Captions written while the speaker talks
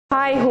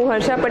हाय, हूँ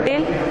हर्षा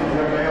पटेल।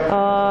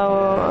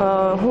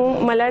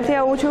 हूँ मलारथी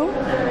आऊँ छूँ।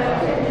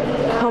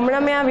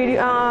 हमणां मैं आ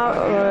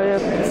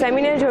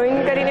सेमिनार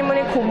जॉइन करीने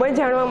मने खूब ज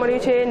जाणवा मळ्युं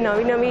छे।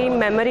 नवी नवी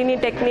मेमरीनी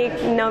टेक्निक,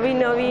 नवी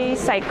नवी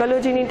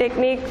साइकोलॉजीनी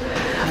टेक्निक,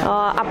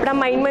 आपણા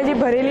माइंडमां जे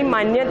भरेली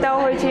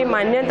मान्यताओ होय छे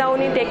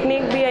मान्यताओनी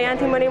टेक्निक बी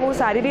अहींयाथी मने बहु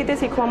सारी रीते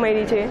शीखवा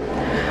मळी छे।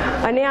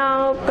 अने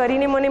आ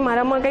करीने मने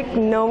मारामां कंईक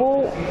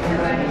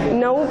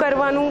नवुं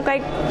करवानुं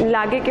कंईक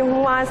लागे के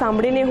हूँ आ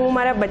सांभळीने हूँ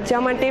मारा बच्चा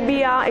माटे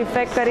बी आ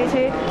इफेक्ट करे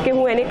छे के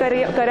हूँ एने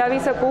करावी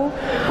सकूँ,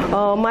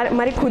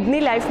 मारी खुदनी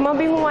लाइफमां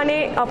बी हूँ आने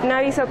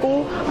अपनावी सकूँ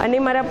अने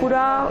मारा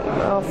पूरा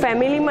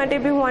फैमिली माटे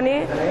बी हूँ आने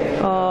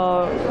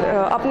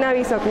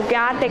अपनावी सकूँ के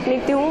आ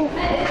टेक्निकथी हूँ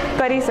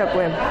करी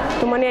सकूँ एम।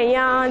 तो मने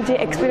अहींया जे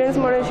एक्सपीरियंस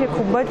मळ्यो छे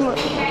खूब ज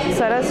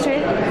सरस छे।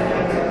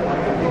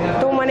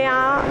 तो मने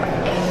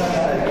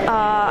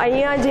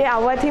अहींया जे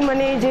आववाथी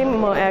मने जे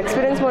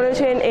एक्सपीरियंस मळ्यो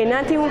छे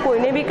एनाथी हूँ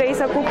कोईने बी कही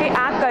सकूँ के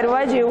आ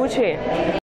करवा जेवुं छे।